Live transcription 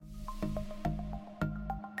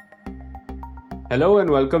Hello and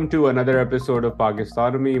welcome to another episode of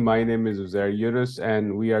Pakistonomy. My name is Uzair Yunus,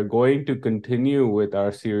 and we are going to continue with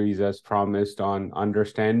our series as promised on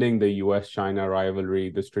understanding the US-China rivalry,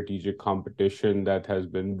 the strategic competition that has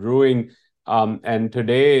been brewing. And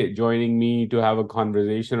today, joining me to have a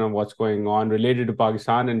conversation on what's going on related to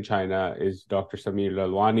Pakistan and China is Dr. Samir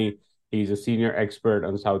Lalwani. He's a senior expert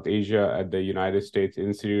on South Asia at the United States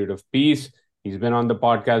Institute of Peace. He's been on the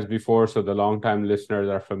podcast before, so the longtime listeners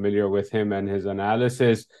are familiar with him and his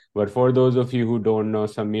analysis. But for those of you who don't know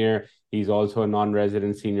Samir, he's also a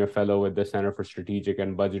non-resident senior fellow with the Center for Strategic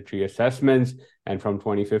and Budgetary Assessments. And from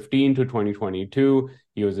 2015 to 2022,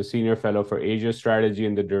 he was a senior fellow for Asia Strategy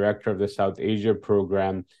and the director of the South Asia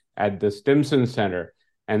program at the Stimson Center.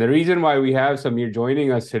 And the reason why we have Samir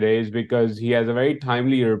joining us today is because he has a very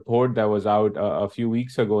timely report that was out a few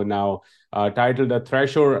weeks ago now, titled "The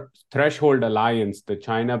Threshold Alliance: The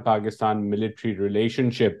China-Pakistan Military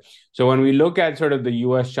Relationship." So when we look at sort of the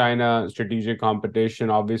U.S.-China strategic competition,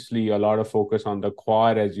 obviously a lot of focus on the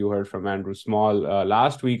Quad, as you heard from Andrew Small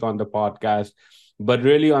last week on the podcast. But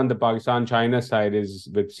really on the Pakistan-China side is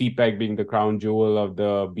with CPEC being the crown jewel of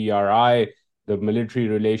the BRI. The military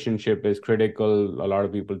relationship is critical. A lot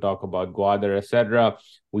of people talk about Gwadar, etc.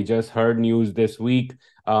 We just heard news this week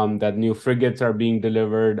that new frigates are being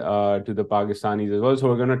delivered to the Pakistanis as well. So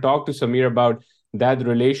we're going to talk to Samir about that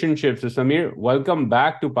relationship. So Samir, welcome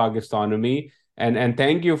back to Pakistonomy. And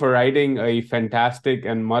thank you for writing a fantastic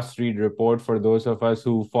and must-read report for those of us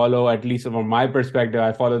who follow, at least from my perspective,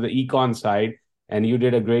 I follow the econ side. And you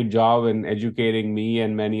did a great job in educating me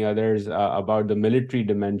and many others about the military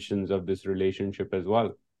dimensions of this relationship as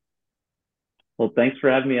well. Well, thanks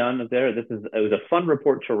for having me on there. It was a fun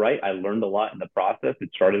report to write. I learned a lot in the process. It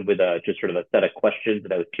started with just sort of a set of questions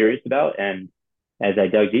that I was curious about, and as I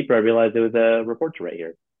dug deeper, I realized there was a report to write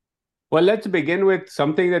here. Well, let's begin with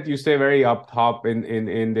something that you say very up top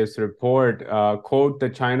in this report. Quote, the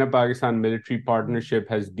China-Pakistan military partnership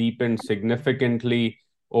has deepened significantly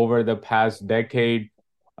over the past decade,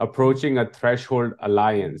 approaching a threshold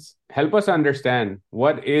alliance. Help us understand,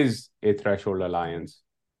 what is a threshold alliance?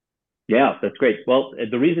 Yeah, that's great. Well,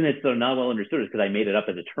 the reason it's so not well understood is because I made it up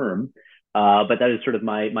as a term, but that is sort of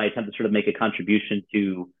my attempt to sort of make a contribution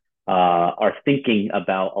to our thinking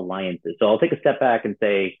about alliances. So I'll take a step back and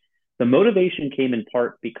say the motivation came in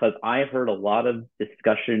part because I heard a lot of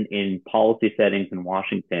discussion in policy settings in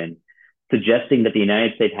Washington suggesting that the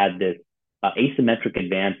United States had this asymmetric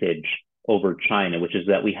advantage over China, which is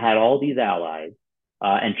that we had all these allies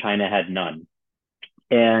and China had none.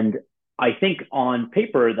 And I think on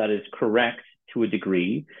paper that is correct to a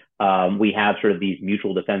degree. We have sort of these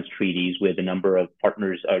mutual defense treaties with a number of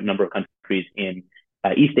partners, a number of countries in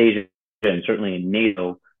East Asia and certainly in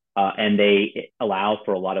NATO, and they allow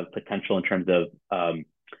for a lot of potential in terms of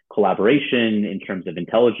collaboration, in terms of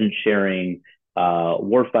intelligence sharing,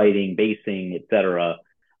 warfighting, basing, et cetera.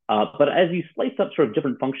 But as you slice up sort of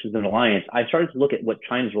different functions in alliance, I started to look at what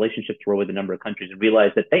China's relationships were with a number of countries and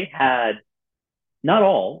realized that they had not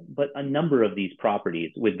all, but a number of these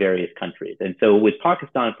properties with various countries. And so with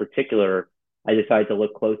Pakistan in particular, I decided to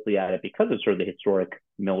look closely at it because of sort of the historic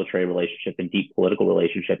military relationship and deep political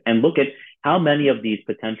relationship and look at how many of these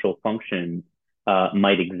potential functions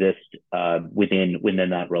might exist within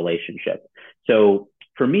that relationship. So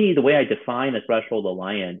for me, the way I define a threshold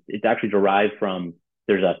alliance, it's actually derived from,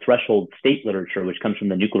 there's a threshold state literature, which comes from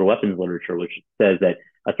the nuclear weapons literature, which says that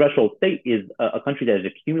a threshold state is a country that has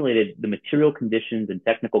accumulated the material conditions and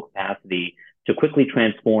technical capacity to quickly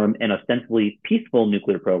transform an ostensibly peaceful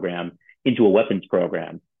nuclear program into a weapons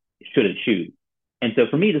program, should it choose. And so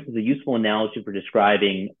for me, this is a useful analogy for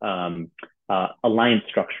describing alliance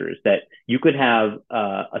structures, that you could have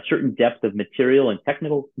a certain depth of material and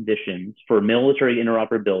technical conditions for military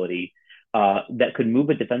interoperability that could move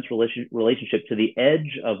a defense relationship to the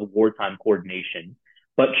edge of wartime coordination,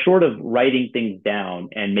 but short of writing things down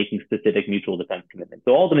and making specific mutual defense commitments.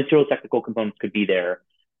 So all the material technical components could be there.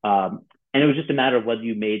 And it was just a matter of whether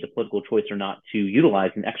you made the political choice or not to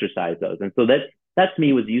utilize and exercise those. And so that to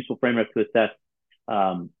me was a useful framework to assess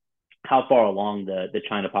how far along the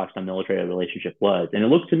China-Pakistan military relationship was. And it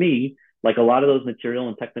looked to me like a lot of those material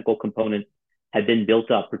and technical components had been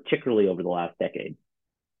built up, particularly over the last decade.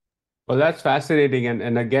 Well, that's fascinating.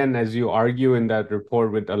 And again, as you argue in that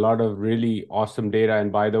report with a lot of really awesome data,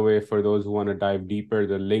 and by the way, for those who want to dive deeper,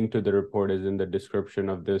 the link to the report is in the description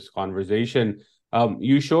of this conversation.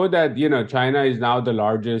 You show that, China is now the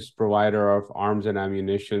largest provider of arms and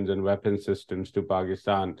ammunitions and weapon systems to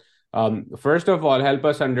Pakistan. First of all, help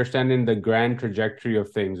us understand in the grand trajectory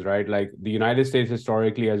of things, right? Like the United States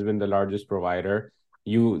historically has been the largest provider.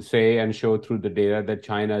 you say and show through the data that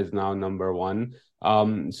China is now number one.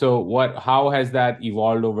 How has that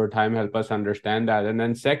evolved over time? Help us understand that. And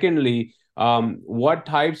then secondly, what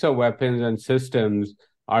types of weapons and systems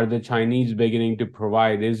are the Chinese beginning to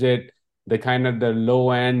provide? Is it the kind of the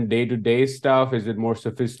low end day-to-day stuff? Is it more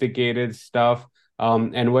sophisticated stuff?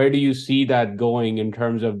 And where do you see that going in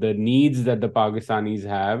terms of the needs that the Pakistanis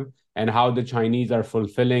have and how the Chinese are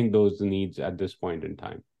fulfilling those needs at this point in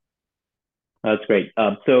time? That's great.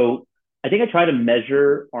 So I think I try to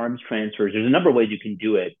measure arms transfers. There's a number of ways you can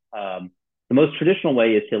do it. The most traditional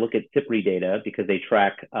way is to look at SIPRI data because they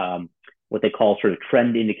track what they call sort of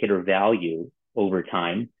trend indicator value over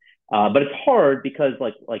time. But it's hard because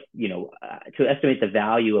to estimate the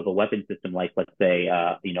value of a weapon system, like let's say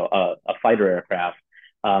a fighter aircraft,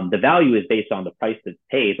 the value is based on the price that's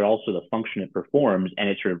paid, but also the function it performs and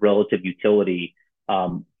its sort of relative utility,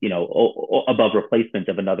 above replacement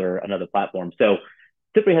of another platform. So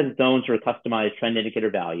SIPRI has its own sort of customized trend indicator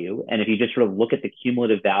value. And if you just sort of look at the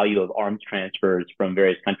cumulative value of arms transfers from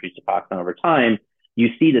various countries to Pakistan over time, you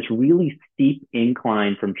see this really steep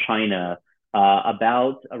incline from China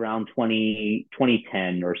about around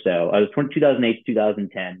 2010 or so. 2008 to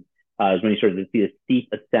 2010 is when you sort of see a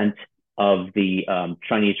steep ascent of the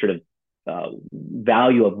Chinese sort of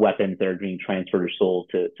value of weapons that are being transferred or sold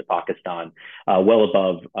to Pakistan, well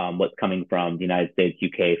above what's coming from the United States,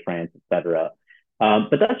 UK, France, et cetera.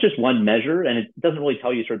 But that's just one measure, and it doesn't really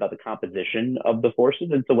tell you sort of about the composition of the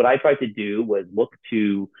forces. And so what I tried to do was look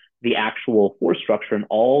to the actual force structure and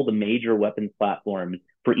all the major weapons platforms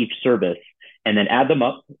for each service, and then add them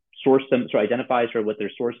up, source them, so identify sort of what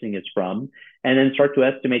their sourcing is from, and then start to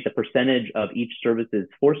estimate the percentage of each service's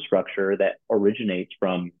force structure that originates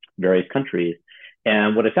from various countries.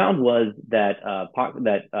 And what I found was that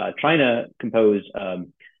China composed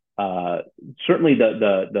certainly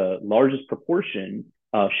the largest proportion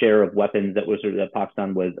share of weapons that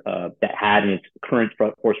Pakistan was that had in its current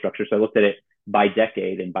force structure. So I looked at it by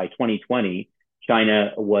decade, and by 2020,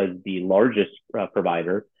 China was the largest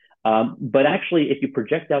provider. But actually, if you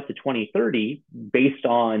project out to 2030, based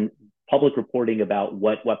on public reporting about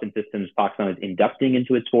what weapon systems Pakistan is inducting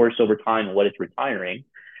into its force over time and what it's retiring,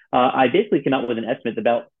 I basically came out with an estimate that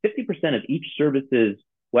about 50% of each service's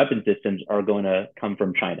weapon systems are going to come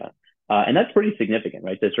from China. And that's pretty significant,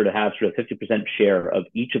 right? To sort of have sort of 50% share of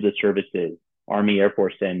each of the services, Army, Air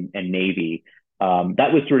Force, and Navy.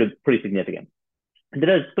 That was sort of pretty significant. And then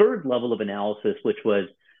a third level of analysis, which was,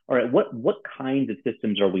 all right, what kinds of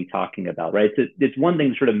systems are we talking about, right? So it's one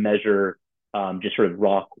thing to sort of measure just sort of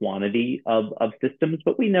raw quantity of systems,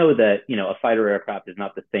 but we know that, a fighter aircraft is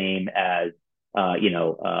not the same as,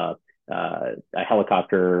 a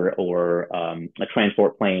helicopter or a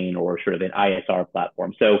transport plane or sort of an ISR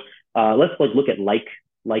platform. So let's look at like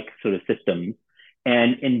sort of systems.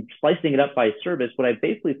 And in slicing it up by service, what I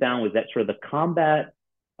basically found was that sort of the combat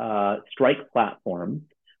strike platforms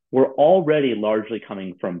were already largely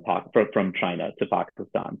coming from China to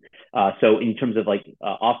Pakistan. So in terms of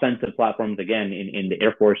offensive platforms, again, in the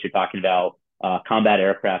Air Force, you're talking about combat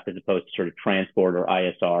aircraft as opposed to sort of transport or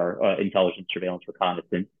ISR, intelligence, surveillance,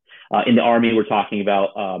 reconnaissance. In the Army, we're talking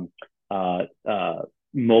about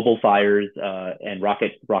mobile fires and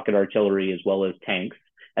rocket artillery as well as tanks,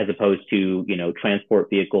 as opposed to transport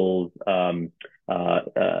vehicles,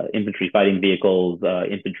 infantry fighting vehicles,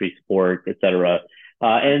 infantry support, et cetera.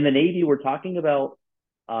 And in the Navy, we're talking about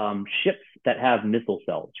ships that have missile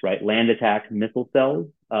cells, right? Land attack missile cells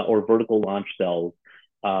or vertical launch cells.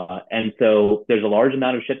 And so there's a large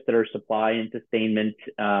amount of ships that are supply and sustainment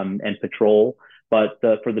and patrol. But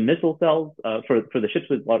for the missile cells, for the ships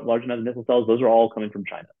with large amount of missile cells, those are all coming from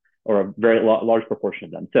China, or a very large proportion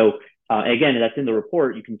of them. So again, that's in the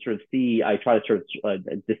report. You can sort of see, I try to sort of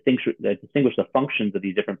distinguish the functions of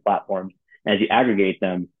these different platforms. And as you aggregate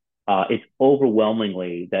them, it's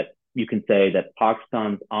overwhelmingly that you can say that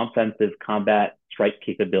Pakistan's offensive combat strike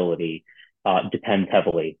capability depends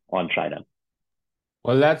heavily on China.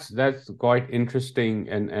 Well, that's quite interesting,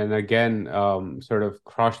 and again, sort of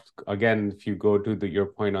crushed again. If you go to your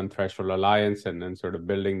point on Threshold Alliance and then sort of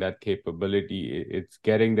building that capability, it's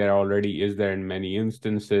getting there already. Is there in many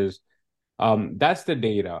instances? That's the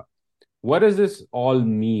data. What does this all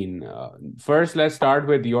mean? First, let's start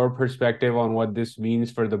with your perspective on what this means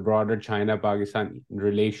for the broader China-Pakistan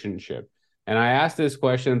relationship. And I ask this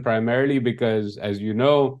question primarily because, as you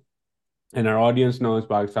know, and our audience knows,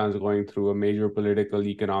 Pakistan is going through a major political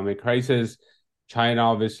economic crisis. China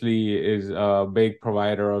obviously is a big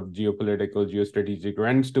provider of geopolitical, geostrategic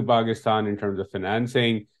rents to Pakistan in terms of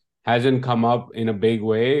financing. Hasn't come up in a big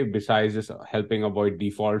way besides just helping avoid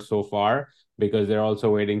default so far, because they're also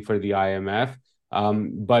waiting for the IMF.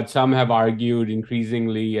 But some have argued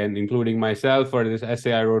increasingly, and including myself, for this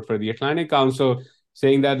essay I wrote for the Atlantic Council,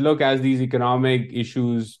 saying that, look, as these economic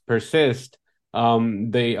issues persist,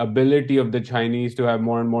 the ability of the Chinese to have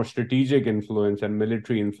more and more strategic influence and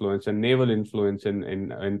military influence and naval influence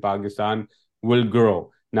in Pakistan will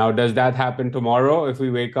grow. Now, does that happen tomorrow if we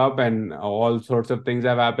wake up and all sorts of things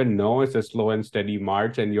have happened? No, it's a slow and steady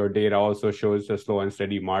march, and your data also shows a slow and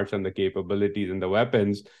steady march on the capabilities and the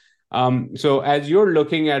weapons. So as you're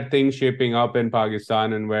looking at things shaping up in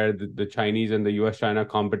Pakistan and where the Chinese and the US-China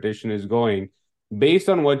competition is going, based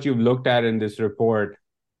on what you've looked at in this report,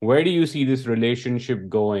 where do you see this relationship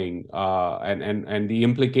going, and the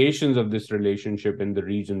implications of this relationship in the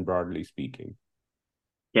region, broadly speaking?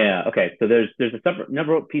 Yeah. Okay. So there's a separate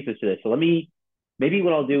number of pieces to this. So maybe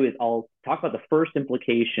what I'll do is I'll talk about the first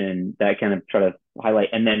implication that I kind of try to highlight,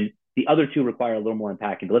 and then the other two require a little more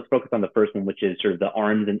unpacking. But let's focus on the first one, which is sort of the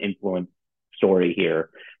arms and influence story here,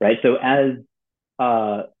 right? So as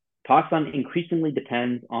Pakistan increasingly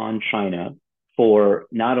depends on China for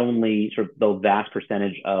not only sort of the vast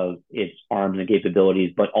percentage of its arms and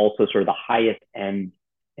capabilities, but also sort of the highest end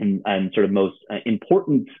and sort of most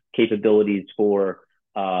important capabilities for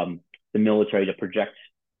the military to project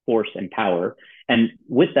force and power. And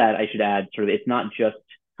with that, I should add, sort of, it's not just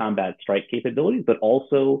combat strike capabilities, but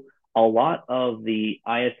also a lot of the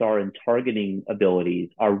ISR and targeting abilities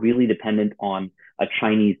are really dependent on a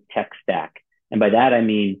Chinese tech stack. And by that, I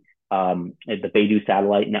mean the Beidou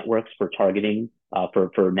satellite networks for targeting,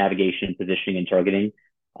 for navigation, positioning, and targeting,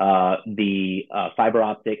 the fiber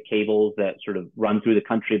optic cables that sort of run through the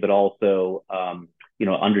country, but also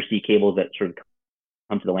undersea cables that sort of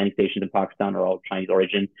come to the landing stations in Pakistan are all Chinese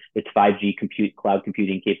origin. Its 5G cloud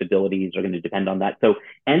computing capabilities are going to depend on that. So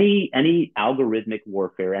any algorithmic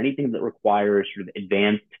warfare, anything that requires sort of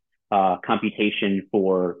advanced computation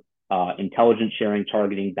for intelligence sharing,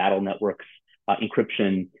 targeting, battle networks,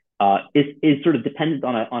 encryption, is sort of dependent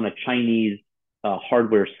on a Chinese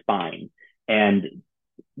hardware spine. And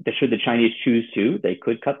should the Chinese choose to, they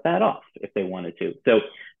could cut that off if they wanted to. So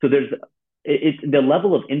there's the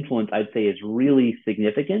level of influence, I'd say, is really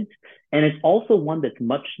significant. And it's also one that's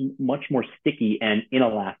much more sticky and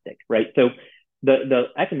inelastic, right? So the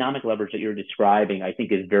economic leverage that you're describing, I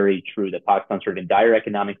think, is very true, that Pakistan's sort of in dire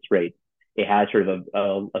economic straits. It has sort of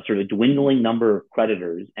a sort of dwindling number of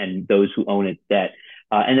creditors and those who own its debt.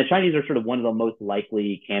 And the Chinese are sort of one of the most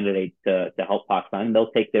likely candidates to help Pakistan, and they'll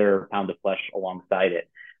take their pound of flesh alongside it.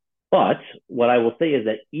 But what I will say is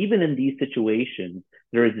that even in these situations,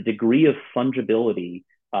 there is a degree of fungibility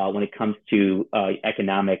when it comes to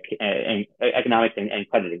economics and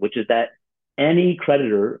crediting, which is that any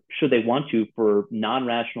creditor, should they want to, for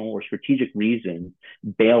non-rational or strategic reasons,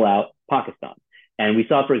 bail out Pakistan. And we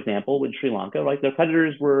saw, for example, with Sri Lanka, right, their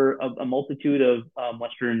creditors were a multitude of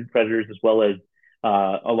Western creditors, as well as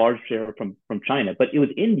a large share from China. But it was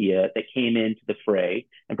India that came into the fray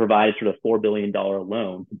and provided sort of $4 billion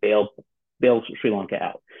loan to bail Sri Lanka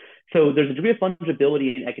out. So there's a degree of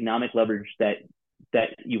fungibility and economic leverage that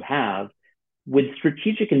you have. With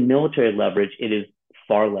strategic and military leverage, it is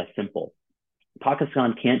far less simple.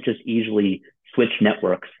 Pakistan can't just easily switch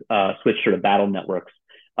networks, switch sort of battle networks.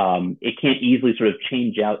 It can't easily sort of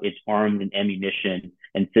change out its arms and ammunition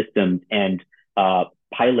and systems, and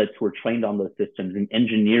pilots who are trained on those systems, and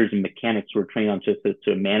engineers and mechanics who are trained on systems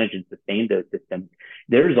to manage and sustain those systems.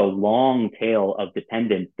 There's a long tail of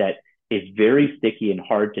dependence that is very sticky and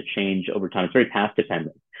hard to change over time. It's very path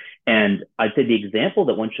dependent. And I'd say the example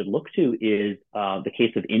that one should look to is the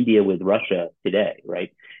case of India with Russia today,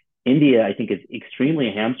 right? India, I think, is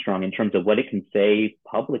extremely hamstrung in terms of what it can say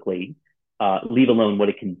publicly, leave alone what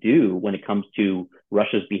it can do when it comes to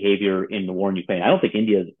Russia's behavior in the war in Ukraine. I don't think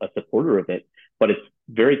India is a supporter of it, but it's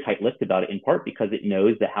very tight-lipped about it, in part because it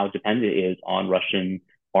knows that how dependent it is on Russian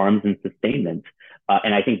arms and sustainment.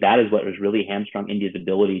 And I think that is what has really hamstrung India's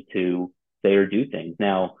ability to say or do things.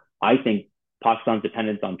 Now, I think Pakistan's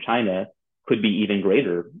dependence on China could be even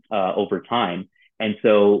greater over time. And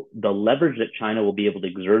so the leverage that China will be able to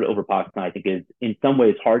exert over Pakistan, I think, is in some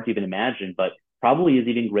ways hard to even imagine, but probably is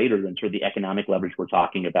even greater than sort of the economic leverage we're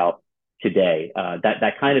talking about today.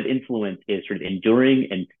 That kind of influence is sort of enduring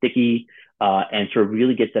and sticky, and sort of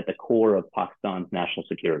really gets at the core of Pakistan's national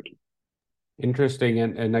security. Interesting.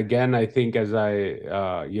 And again, I think, as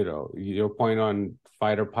your point on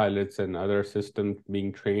fighter pilots and other systems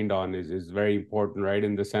being trained on is very important, right?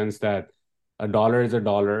 In the sense that a dollar is a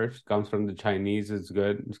dollar. It comes from the Chinese, it's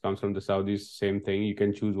good. It comes from the Saudis, same thing. You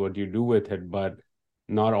can choose what you do with it, but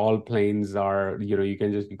not all planes are, you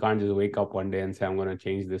can't just wake up one day and say, I'm going to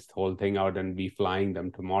change this whole thing out and be flying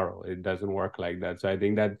them tomorrow. It doesn't work like that. So I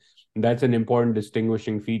think that's an important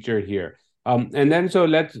distinguishing feature here. And then so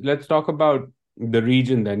let's talk about the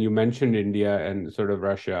region. Then you mentioned India and sort of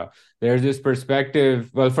Russia. There's this perspective.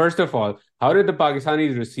 Well, first of all, how did the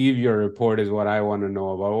Pakistanis receive your report is what I want to know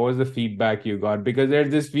about. What was the feedback you got? Because there's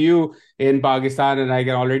this view in Pakistan, and I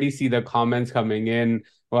can already see the comments coming in.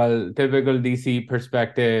 Well, typical DC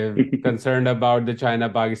perspective, concerned about the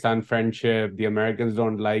China-Pakistan friendship. The Americans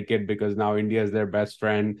don't like it because now India is their best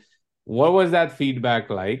friend. What was that feedback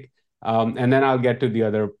like? And then I'll get to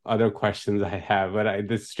the other questions I have. But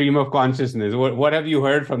the stream of consciousness. What have you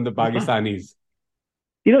heard from the Pakistanis?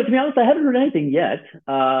 To be honest, I haven't heard anything yet.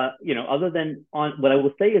 Other than on what I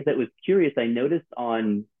will say is that it was curious. I noticed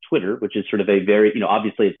on Twitter, which is sort of a very,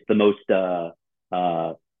 obviously it's the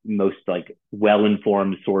most like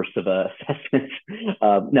well-informed source of assessments.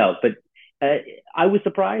 No, but I was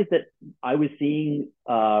surprised that I was seeing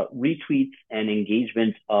retweets and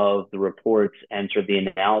engagement of the reports and sort of the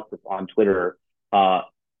analysis on Twitter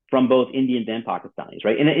from both Indians and Pakistanis,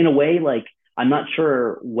 right? In a way, like I'm not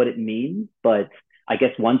sure what it means, but I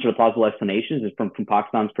guess one sort of plausible explanation is from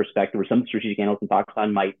Pakistan's perspective, or some strategic analysts in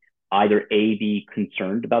Pakistan might either A, be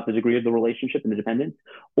concerned about the degree of the relationship and the dependence,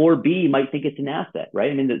 or B, might think it's an asset, right?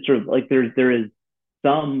 I mean, that sort of like there is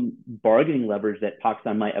some bargaining leverage that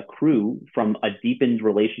Pakistan might accrue from a deepened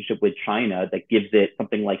relationship with China that gives it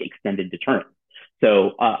something like extended deterrence.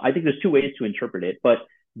 So I think there's two ways to interpret it, but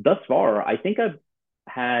thus far, I think I've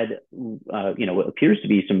had, what appears to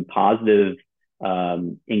be some positive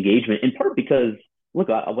engagement, in part because look,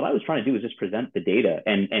 what I was trying to do was just present the data,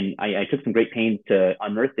 and I took some great pains to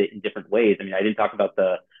unearth it in different ways. I mean, I didn't talk about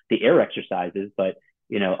the air exercises, but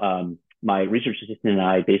my research assistant and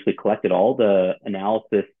I basically collected all the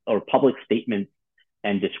analysis or public statements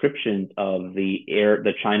and descriptions of the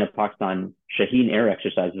China-Pakistan Shaheen air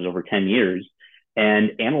exercises over 10 years,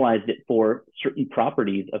 and analyzed it for certain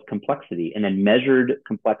properties of complexity, and then measured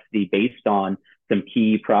complexity based on some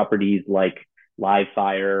key properties like live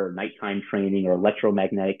fire, or nighttime training, or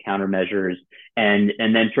electromagnetic countermeasures, and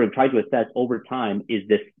then sort of tried to assess over time, is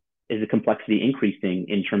the complexity increasing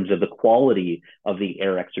in terms of the quality of the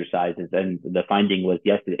air exercises? And the finding was,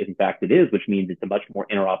 yes, in fact it is, which means it's a much more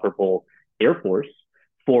interoperable air force.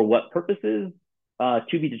 For what purposes?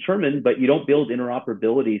 To be determined, but you don't build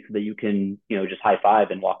interoperability so that you can, just high five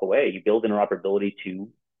and walk away. You build interoperability to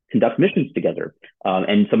conduct missions together.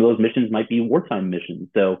 And some of those missions might be wartime missions.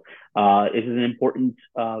 So this is an important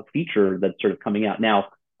feature that's sort of coming out. Now,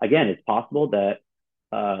 again, it's possible that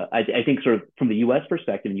I think sort of from the U.S.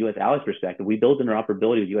 perspective and U.S. allies perspective, we build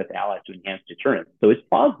interoperability with U.S. allies to enhance deterrence. So it's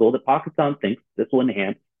possible that Pakistan thinks this will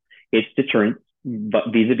enhance its deterrence, but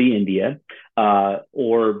vis-a-vis India,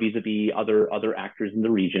 or vis-a-vis other actors in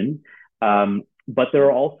the region. But there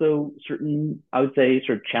are also certain, I would say,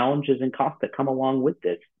 sort of challenges and costs that come along with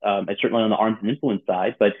this. And certainly on the arms and influence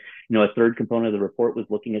side, but a third component of the report was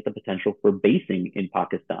looking at the potential for basing in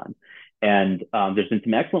Pakistan. And there's been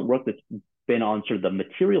some excellent work that's been on sort of the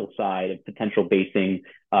material side of potential basing,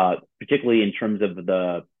 particularly in terms of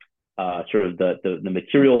the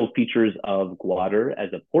material features of Gwadar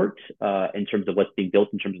as a port, in terms of what's being built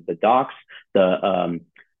in terms of the docks,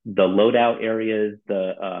 the loadout areas,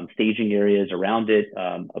 the staging areas around it,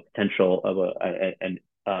 a potential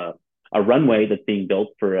of a runway that's being built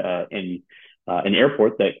for an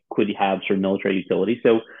airport that could have sort of military utility.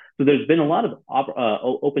 So there's been a lot of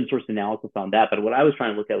open source analysis on that. But what I was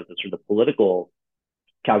trying to look at was the sort of political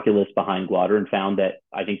calculus behind Gwadar, and found that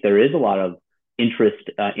I think there is a lot of interest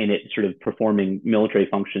in it sort of performing military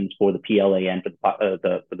functions for the PLA and for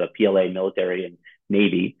the PLA military and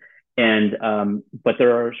Navy. And but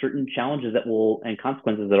there are certain challenges and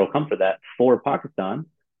consequences that will come for that for Pakistan,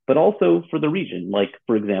 but also for the region. Like,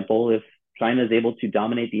 for example, if China is able to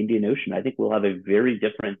dominate the Indian Ocean, I think we'll have a very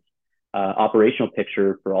different operational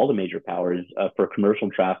picture for all the major powers, for commercial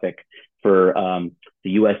traffic, for the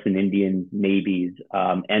U.S. and Indian navies,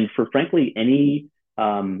 and for frankly any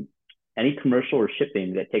commercial or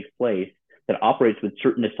shipping that takes place that operates with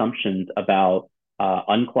certain assumptions about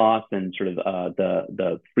UNCLOS and sort of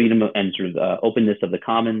the freedom and sort of openness of the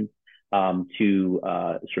commons, to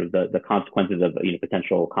sort of the consequences of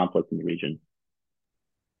potential conflict in the region.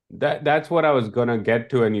 That's what I was gonna get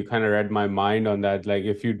to, and you kind of read my mind on that. Like,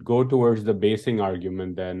 if you go towards the basing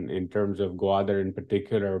argument, then in terms of Gwadar in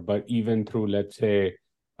particular, but even through, let's say,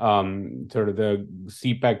 sort of the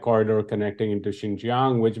CPEC corridor connecting into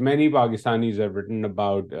Xinjiang, which many Pakistanis have written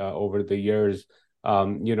about over the years.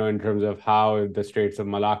 in terms of how the Straits of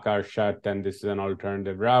Malacca are shut, and this is an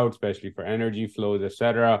alternative route, especially for energy flows,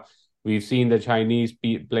 etc. We've seen the Chinese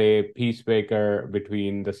play peacemaker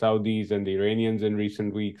between the Saudis and the Iranians in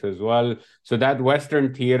recent weeks as well. So that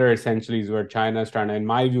Western theater essentially is where China is trying to, in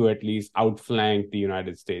my view at least, outflank the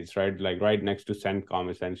United States, right? Like right next to CENTCOM,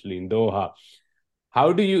 essentially in Doha.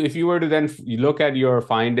 How do you, if you were to then look at your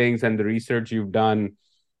findings and the research you've done,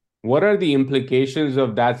 what are the implications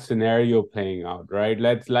of that scenario playing out, right?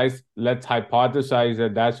 Let's hypothesize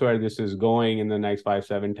that that's where this is going in the next 5,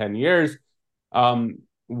 7, 10 years.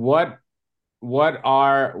 What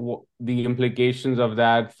are the implications of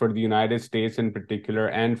that for the United States in particular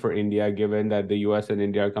and for India, given that the US and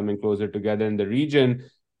India are coming closer together in the region?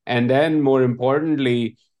 And then more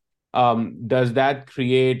importantly, does that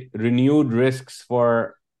create renewed risks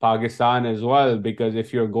for Pakistan as well? Because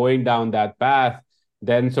if you're going down that path,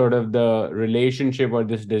 then sort of the relationship or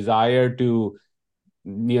this desire to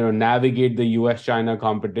navigate the US China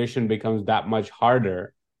competition becomes that much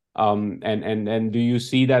harder. And do you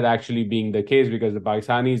see that actually being the case? Because the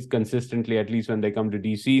Pakistanis consistently, at least when they come to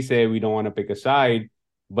DC, say we don't want to pick a side.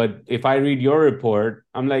 But if I read your report,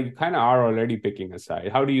 I'm like, kind of are already picking a side.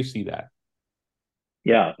 How do you see that?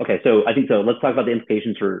 Yeah. Okay. So I think so. Let's talk about the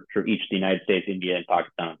implications for each, the United States, India, and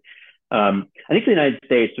Pakistan. I think for the United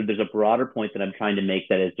States, so there's a broader point that I'm trying to make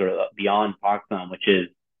that is sort of beyond Pakistan, which is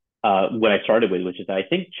what I started with, which is that I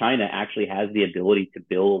think China actually has the ability to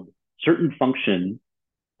build certain functions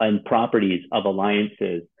and properties of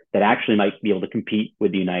alliances that actually might be able to compete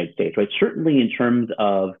with the United States, right? Certainly in terms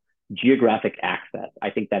of geographic access, I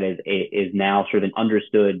think that is now sort of an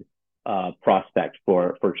understood prospect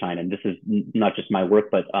for China. And this is not just my work,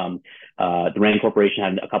 but the RAND Corporation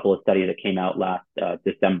had a couple of studies that came out last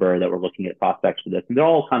December that were looking at prospects for this. And they're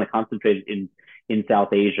all kind of concentrated in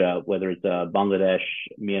South Asia, whether it's Bangladesh,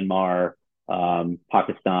 Myanmar,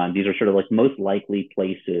 Pakistan. These are sort of like most likely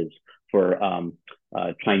places for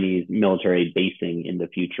Chinese military basing in the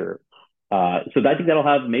future. So I think that'll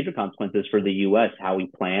have major consequences for the U.S., how we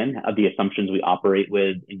plan, the assumptions we operate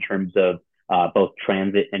with in terms of both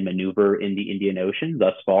transit and maneuver in the Indian Ocean.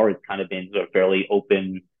 Thus far, it's kind of been a fairly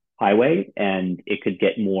open highway, and it could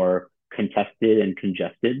get more contested and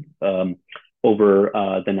congested over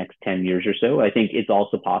the next 10 years or so. I think it's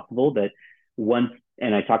also possible that once,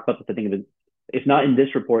 and I talked about this, I think if not in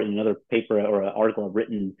this report, in another paper or an article I've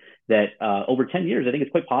written, that over 10 years, I think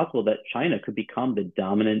it's quite possible that China could become the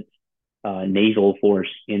dominant naval force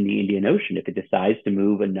in the Indian Ocean if it decides to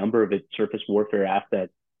move a number of its surface warfare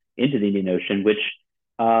assets into the Indian Ocean, which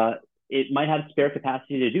it might have spare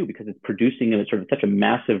capacity to do because it's producing at sort of such a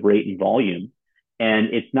massive rate and volume.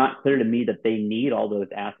 And it's not clear to me that they need all those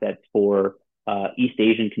assets for East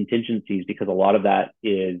Asian contingencies, because a lot of that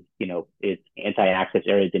is, it's anti-access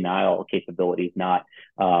area denial capabilities, not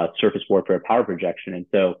surface warfare power projection. And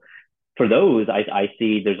so for those, I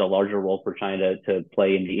see there's a larger role for China to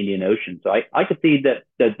play in the Indian Ocean. So I could see that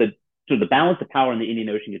the balance of power in the Indian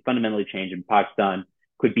Ocean could fundamentally change, and Pakistan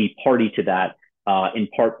could be party to that, in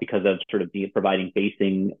part because of sort of providing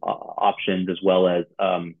basing options as well as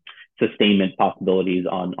sustainment possibilities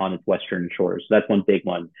on its western shores. So that's one big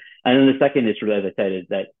one. And then the second is sort of, as I said, is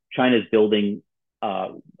that China is building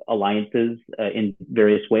alliances in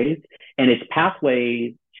various ways, and its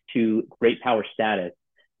pathway to great power status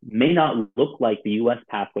may not look like the U.S.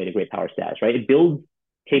 pathway to great power status, right? It builds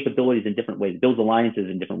capabilities in different ways. It builds alliances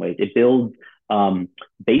in different ways. It builds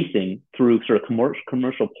basing through sort of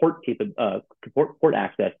commercial port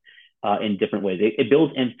access in different ways. It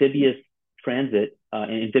builds amphibious transit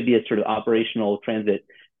and amphibious sort of operational transit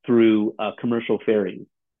through commercial ferries.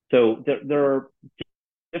 So there are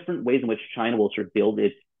different ways in which China will sort of build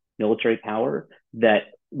its military power that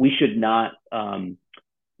we should not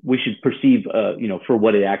we should perceive for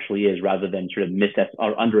what it actually is, rather than sort of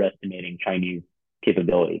or underestimating Chinese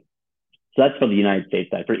capability. So that's from the United States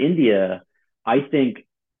side. For India, I think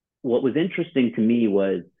what was interesting to me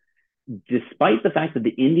was, despite the fact that the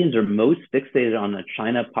Indians are most fixated on the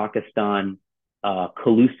China-Pakistan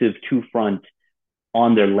collusive two-front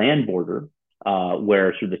on their land border,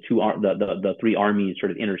 where sort of the three armies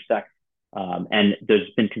sort of intersect, and there's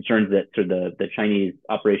been concerns that sort of the Chinese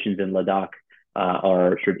operations in Ladakh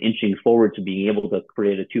are sort of inching forward to being able to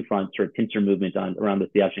create a two-front sort of pincer movement around the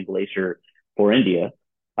Siachen Glacier for India.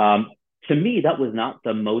 To me, that was not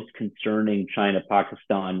the most concerning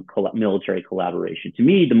China-Pakistan military collaboration. To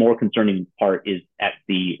me, the more concerning part is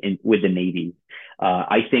with the navies.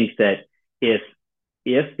 I think that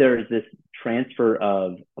if there is this transfer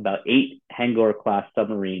of about 8 Hangar-class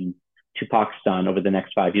submarines to Pakistan over the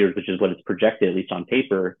next 5 years, which is what is projected, at least on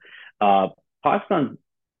paper, Pakistan's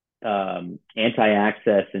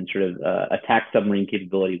anti-access and sort of attack submarine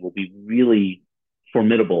capability will be really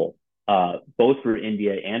formidable, both for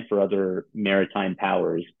India and for other maritime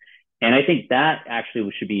powers. And I think that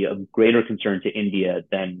actually should be of greater concern to India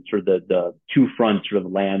than sort of the two front sort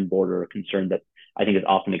of land border concern that I think is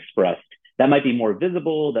often expressed. That might be more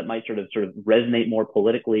visible, that might sort of resonate more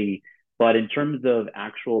politically, but in terms of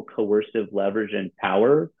actual coercive leverage and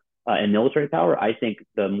power, and military power, I think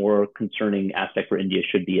the more concerning aspect for India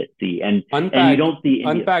should be at sea. And you Unpack don't see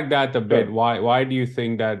India. unpack that a bit. Sure. Why do you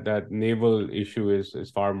think that naval issue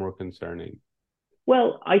is far more concerning?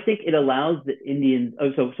 Well, I think it allows the Indians.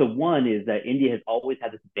 Oh, so one is that India has always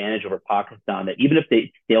had this advantage over Pakistan that even if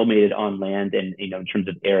they stalemated on land and in terms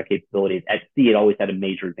of air capabilities at sea, it always had a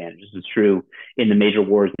major advantage. This was true in the major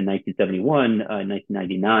wars in 1971,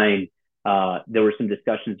 1999. There were some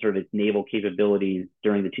discussions sort of its naval capabilities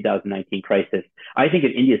during the 2019 crisis. I think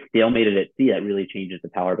if India stalemated at sea, that really changes the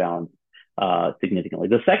power balance significantly.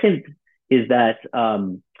 The second is that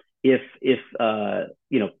if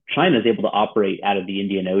China is able to operate out of the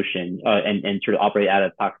Indian Ocean and sort of operate out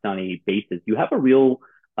of Pakistani bases, you have a real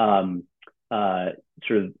sort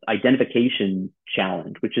of identification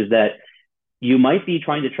challenge, which is that you might be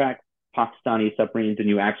trying to track Pakistani submarines and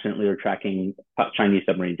you accidentally are tracking Chinese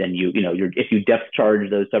submarines, and if you depth charge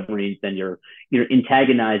those submarines, then you're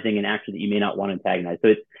antagonizing an actor that you may not want to antagonize.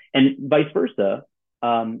 So and vice versa.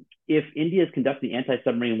 If India is conducting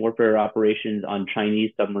anti-submarine warfare operations on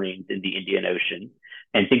Chinese submarines in the Indian Ocean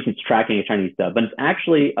and thinks it's tracking a Chinese sub, but it's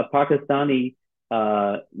actually a Pakistani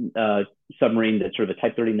submarine that's sort of a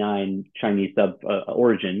Type 39 Chinese sub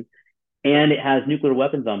origin, and it has nuclear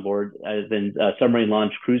weapons on board, as in submarine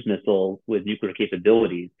launched cruise missiles with nuclear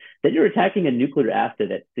capabilities, then you're attacking a nuclear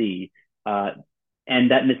asset at sea.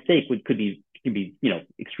 And that mistake could be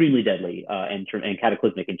extremely deadly and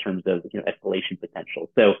cataclysmic in terms of escalation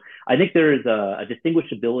potential. So I think there is a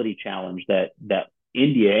distinguishability challenge that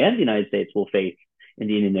India and the United States will face in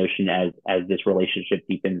the Indian Ocean as this relationship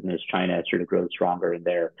deepens and as China sort of grows stronger in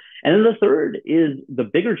there. And then the third is the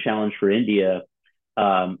bigger challenge for India,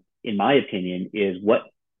 in my opinion, is what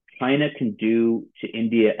China can do to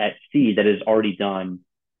India at sea that is already done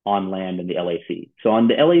on land in the LAC. So on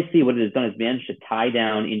the LAC, what it has done is managed to tie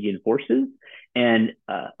down Indian forces and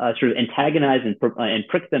sort of antagonize and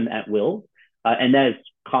prick them at will. And that has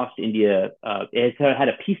cost India, it has had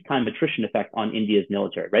a peacetime attrition effect on India's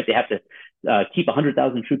military, right? They have to keep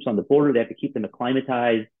 100,000 troops on the border. They have to keep them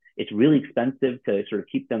acclimatized. It's really expensive to sort of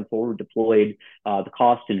keep them forward deployed. The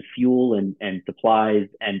cost in fuel and supplies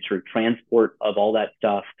and sort of transport of all that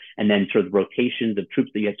stuff, and then sort of rotations of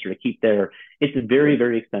troops that you have to sort of keep there. It's a very,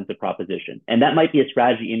 very expensive proposition. And that might be a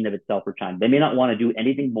strategy in and of itself for China. They may not want to do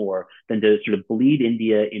anything more than to sort of bleed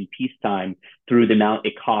India in peacetime through the amount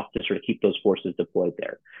it costs to sort of keep those forces deployed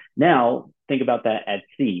there. Now, think about that at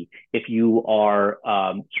sea. If you are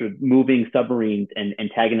sort of moving submarines and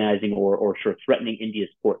antagonizing or sort of threatening India's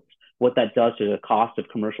ports, what that does to the cost of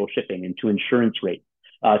commercial shipping and to insurance rates,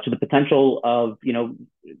 to the potential of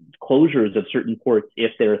closures of certain ports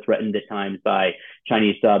if they're threatened at times by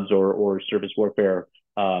Chinese subs or surface warfare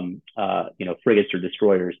frigates or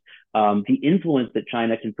destroyers. The influence that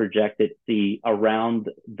China can project at sea around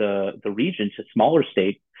the region to smaller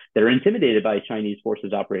states that are intimidated by Chinese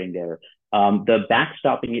forces operating there. The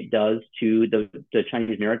backstopping it does to the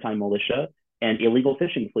Chinese maritime militia and illegal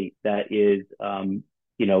fishing fleet that is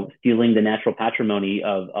stealing the natural patrimony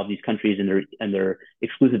of these countries in their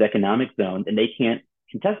exclusive economic zones, and they can't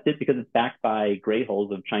contest it because it's backed by gray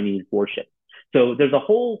holes of Chinese warships. So there's a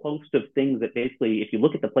whole host of things that basically, if you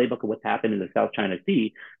look at the playbook of what's happened in the South China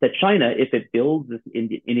Sea, that China, if it builds this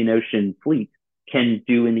Indian Ocean fleet, can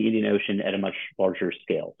do in the Indian Ocean at a much larger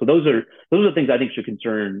scale. So those are the things I think should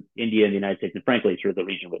concern India and the United States, and frankly, sort of the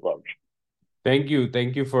region at large. Thank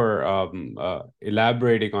you for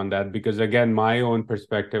elaborating on that, because again, my own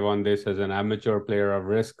perspective on this as an amateur player of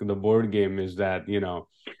Risk, the board game, is that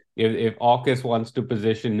if AUKUS wants to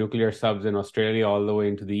position nuclear subs in Australia all the way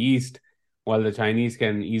into the east, while the Chinese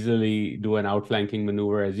can easily do an outflanking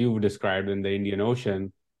maneuver as you've described in the Indian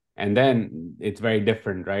Ocean. And then it's very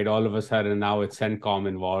different, right? All of a sudden now it's CENTCOM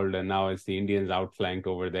involved, and now it's the Indians outflanked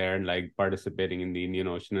over there and like participating in the Indian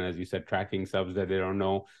Ocean. And as you said, tracking subs that they don't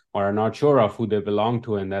know or are not sure of who they belong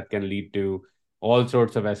to. And that can lead to all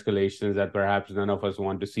sorts of escalations that perhaps none of us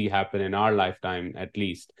want to see happen in our lifetime, at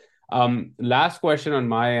least. Last question on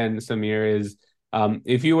my end, Samir, is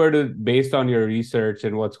if you were to, based on your research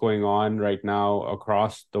and what's going on right now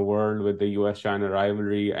across the world with the US-China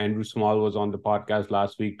rivalry, Andrew Small was on the podcast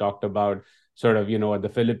last week, talked about sort of, what the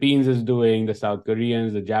Philippines is doing, the South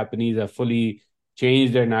Koreans, the Japanese have fully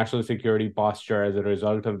changed their national security posture as a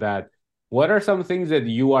result of that. What are some things that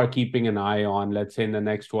you are keeping an eye on, let's say in the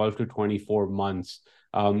next 12 to 24 months,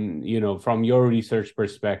 from your research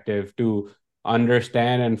perspective to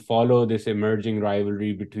understand and follow this emerging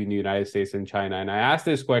rivalry between the United States and China? And I ask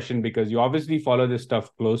this question because you obviously follow this stuff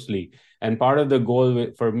closely. And part of the goal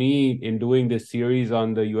for me in doing this series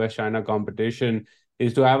on the US-China competition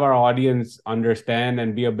is to have our audience understand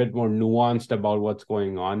and be a bit more nuanced about what's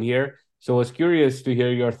going on here. So I was curious to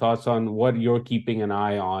hear your thoughts on what you're keeping an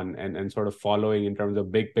eye on and sort of following in terms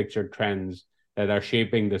of big picture trends that are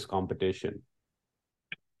shaping this competition.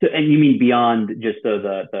 So, and you mean beyond just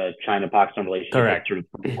the China-Pakistan relationship, but Correct. sort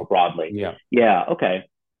of more broadly? Yeah. Yeah. Okay.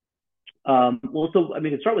 Well, so I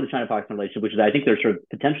mean, to start with the China-Pakistan relationship, which is I think there's sort of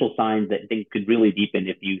potential signs that things could really deepen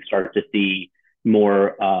if you start to see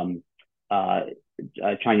more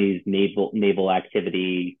Chinese naval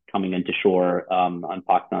activity coming into shore on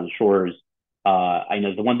Pakistan shores. I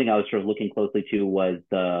know the one thing I was sort of looking closely to was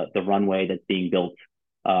the runway that's being built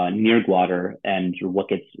near Gwadar and sort of what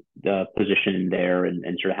gets positioned there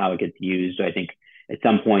and sort of how it gets used. I think at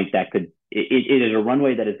some point that it is a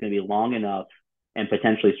runway that is going to be long enough and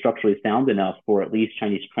potentially structurally sound enough for at least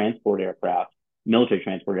Chinese transport aircraft, military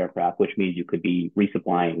transport aircraft, which means you could be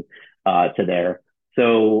resupplying to there.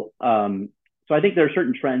 So I think there are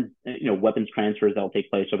certain trends, weapons transfers that will take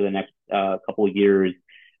place over the next couple of years.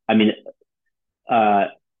 I mean,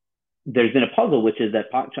 there's been a puzzle, which is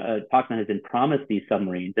that Pakistan has been promised these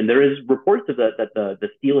submarines, and there is reports of that the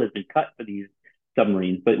steel has been cut for these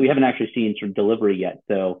submarines, but we haven't actually seen sort of delivery yet.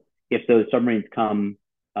 So if those submarines come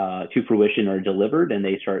to fruition or delivered and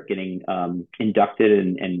they start getting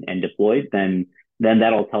inducted and deployed, then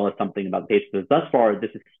that'll tell us something about the pace. Because thus far,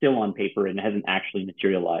 this is still on paper and it hasn't actually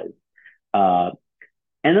materialized.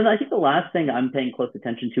 And then I think the last thing I'm paying close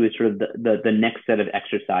attention to is sort of the next set of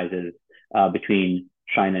exercises between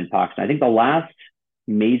China and Pakistan. I think the last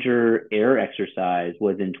major air exercise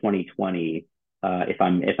was in 2020, if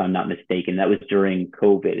I'm not mistaken. That was during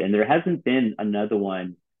COVID, and there hasn't been another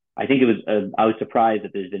one. I think it was. I was surprised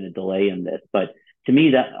that there's been a delay in this, but to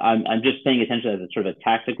me, that I'm just paying attention as a sort of a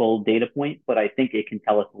tactical data point. But I think it can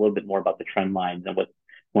tell us a little bit more about the trend lines and what's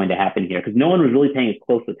going to happen here, because no one was really paying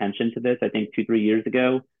close attention to this. I think 2-3 years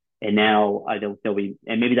ago. And now I don't know,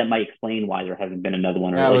 and maybe that might explain why there hasn't been another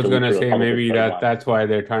one. Or I like was going to say maybe one. that's why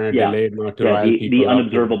they're trying to Yeah. delay it, not to Yeah, rile the people up.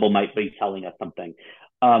 unobservable might be telling us something.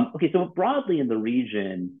 Okay, so broadly in the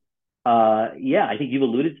region, yeah, I think you've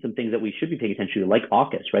alluded to some things that we should be paying attention to, like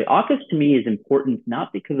AUKUS, right? AUKUS to me is important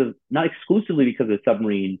not exclusively because of the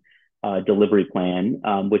submarine delivery plan,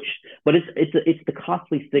 but it's the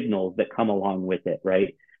costly signals that come along with it,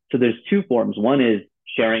 right? So there's two forms. One is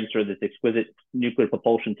sharing sort of this exquisite nuclear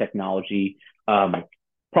propulsion technology,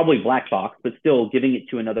 probably black box, but still giving it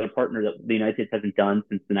to another partner that the United States hasn't done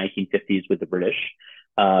since the 1950s with the British.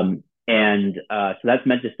 So that's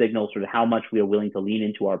meant to signal sort of how much we are willing to lean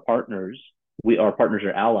into our partners. Our partners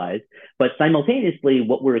are allies, but simultaneously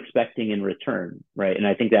what we're expecting in return, right? And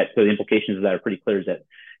I think that so the implications of that are pretty clear, is that,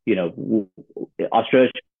 Australia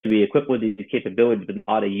should be equipped with these capabilities, but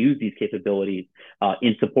ought to use these capabilities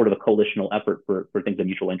in support of a coalitional effort for things of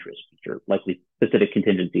mutual interest, which are likely specific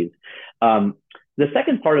contingencies. The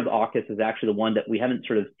second part of AUKUS is actually the one that we haven't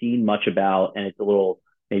sort of seen much about, and it's a little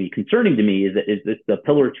maybe concerning to me, is the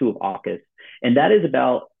pillar 2 of AUKUS. And that is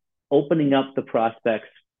about opening up the prospects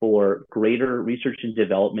for greater research and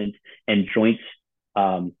development and joint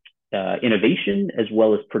innovation, as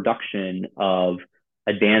well as production of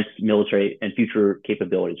advanced military and future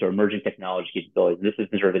capabilities or emerging technology capabilities. This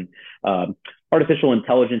is sort of artificial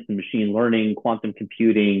intelligence and machine learning, quantum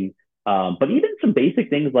computing, but even some basic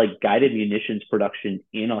things like guided munitions production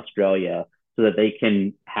in Australia, so that they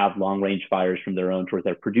can have long range fires from their own towards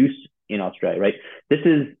that are produced in Australia, right? This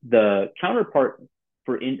is the counterpart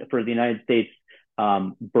for the United States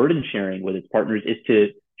burden sharing with its partners, is to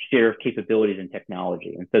share capabilities and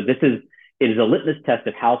technology. And so it is a litmus test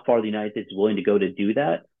of how far the United States is willing to go to do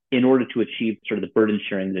that in order to achieve sort of the burden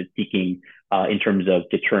sharing that it's seeking in terms of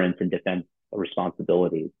deterrence and defense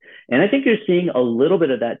responsibilities. And I think you're seeing a little bit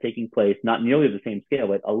of that taking place, not nearly at the same scale,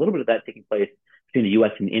 but a little bit of that taking place between the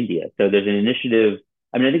US and India. So there's an initiative.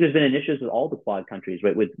 I mean, I think there's been initiatives with all the Quad countries,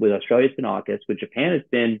 right? With Australia, it's been AUKUS. With Japan, it's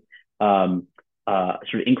been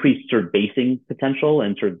sort of increased sort of basing potential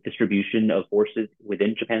and sort of distribution of forces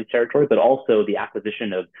within Japan's territory, but also the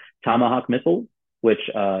acquisition of Tomahawk missiles, which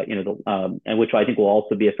and which I think will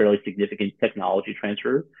also be a fairly significant technology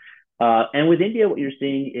transfer. And with India, what you're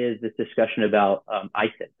seeing is this discussion about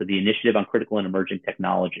ICIT, so the Initiative on Critical and Emerging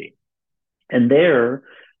Technology. And there,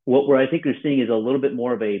 I think you're seeing is a little bit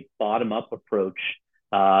more of a bottom-up approach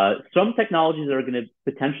Some technologies are going to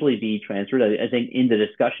potentially be transferred. I think in the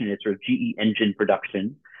discussion is sort of GE engine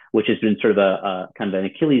production, which has been sort of a kind of an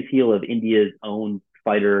Achilles heel of India's own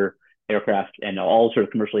fighter aircraft and all sort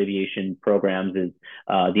of commercial aviation programs is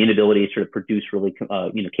the inability to sort of produce really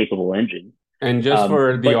capable engines. And just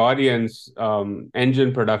for the But audience,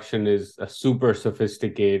 engine production is a super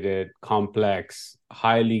sophisticated, complex,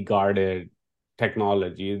 highly guarded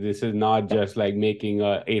technology. This is not just like making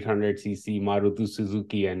a 800cc Maruti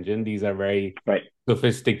Suzuki engine. These are very right.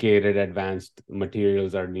 sophisticated, advanced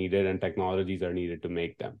materials are needed and technologies are needed to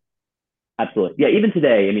make them. Absolutely. Yeah. Even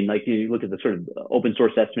today, I mean, like you look at the sort of open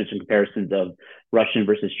source estimates and comparisons of Russian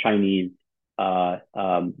versus Chinese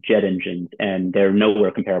jet engines, and they're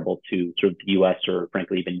nowhere comparable to sort of the US or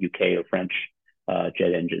frankly even UK or French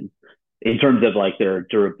jet engines in terms of like their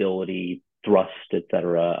durability, thrust, et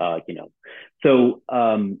cetera. So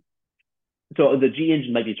so the G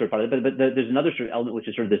engine might be sort of part of it, but there's another sort of element which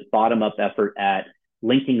is sort of this bottom up effort at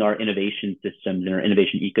linking our innovation systems and our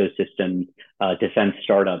innovation ecosystems, defense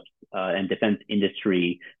startups and defense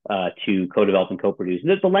industry to co-develop and co-produce.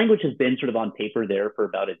 The language has been sort of on paper there for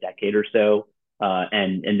about a decade or so,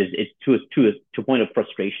 and it's to a point of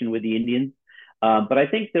frustration with the Indians. But I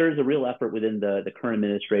think there is a real effort within the current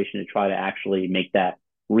administration to try to actually make that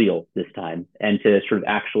real this time and to sort of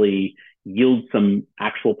actually yield some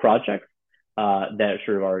actual projects that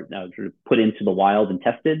sort of are now sort of put into the wild and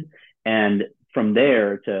tested, and from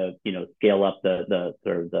there to scale up the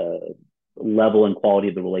sort of the level and quality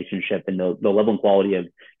of the relationship and the level and quality of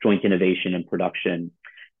joint innovation and production.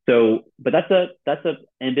 So, but that's a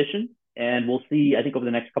ambition, and we'll see. I think over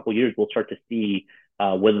the next couple of years, we'll start to see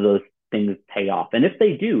whether those things pay off, and if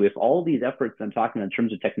they do, if all these efforts I'm talking about in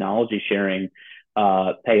terms of technology sharing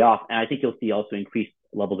pay off, and I think you'll see also increased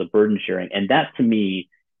levels of burden sharing, and that to me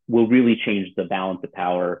will really change the balance of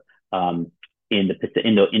power in the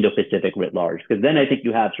Indo-Pacific writ large. Because then I think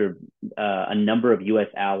you have sort of a number of U.S.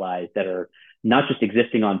 allies that are not just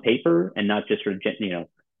existing on paper and not just sort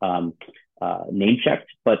of name checked,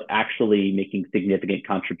 but actually making significant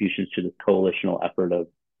contributions to this coalitional effort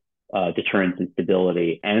of deterrence and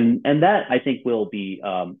stability. And that I think will be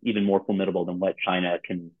even more formidable than what China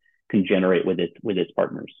can generate with its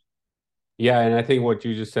partners. Yeah, and I think what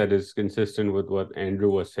you just said is consistent with what Andrew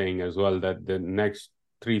was saying as well, that the next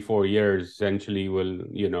 3-4 years essentially will,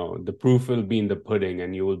 the proof will be in the pudding,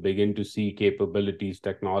 and you will begin to see capabilities,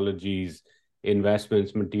 technologies,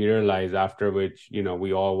 investments materialize, after which,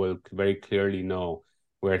 we all will very clearly know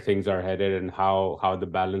where things are headed and how the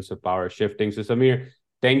balance of power is shifting. So Samir,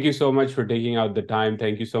 thank you so much for taking out the time.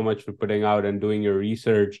 Thank you so much for putting out and doing your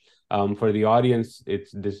research. For the audience,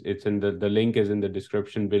 it's in the link is in the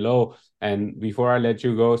description below. And before I let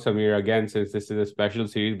you go, Samir, again, since this is a special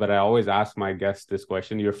series, but I always ask my guests this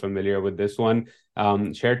question. You're familiar with this one.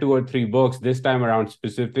 Share 2 or 3 books this time around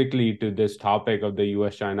specifically to this topic of the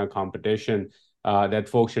US-China competition that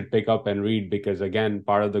folks should pick up and read, because again,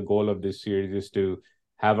 part of the goal of this series is to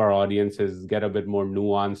have our audiences get a bit more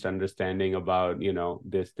nuanced understanding about,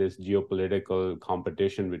 this geopolitical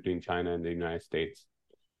competition between China and the United States.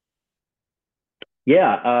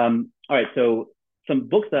 Yeah. All right. So some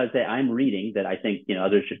books that I'd say I'm reading that I think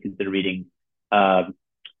others should consider reading. The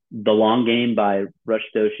Long Game by Rush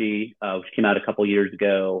Doshi, which came out a couple years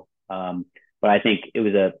ago. But I think it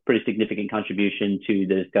was a pretty significant contribution to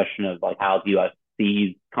the discussion of like how the U.S.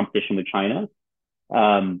 sees competition with China.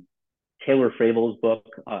 Taylor Fravel's book,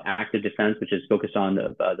 Active Defense, which is focused on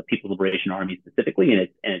the People's Liberation Army specifically, and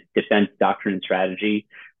its defense doctrine and strategy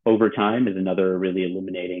over time, is another really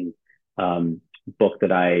illuminating book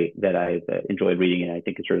that I've enjoyed reading, and I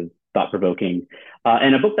think it's sort of thought-provoking.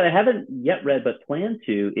 And a book that I haven't yet read but plan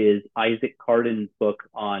to is Isaac Carden's book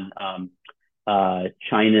on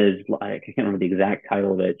China's, I can't remember the exact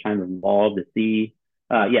title of it, China's Law of the Sea.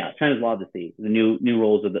 China's Law of the Sea. The new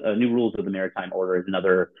rules of the maritime order is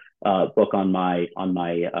another book on my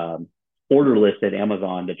order list at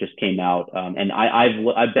Amazon that just came out. And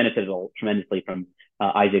I've benefited tremendously from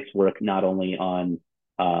Isaac's work, not only on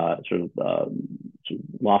sort of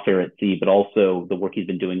lawfare at sea, but also the work he's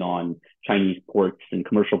been doing on Chinese ports and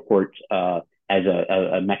commercial ports as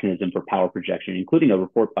a mechanism for power projection, including a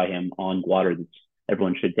report by him on Guadr that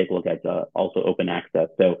everyone should take a look at, also open access.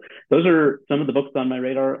 So those are some of the books on my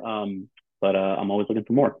radar, but I'm always looking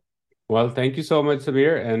for more. Well, thank you so much,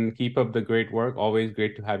 Samir, and keep up the great work. Always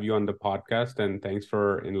great to have you on the podcast, and thanks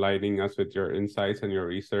for enlightening us with your insights and your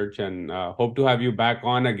research, and hope to have you back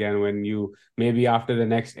on again when you, maybe after the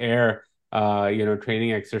next air,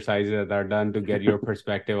 training exercises that are done, to get your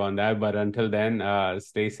perspective on that. But until then,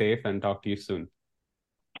 stay safe and talk to you soon.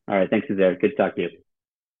 All right. Thanks, Uzair. Good to talk to you.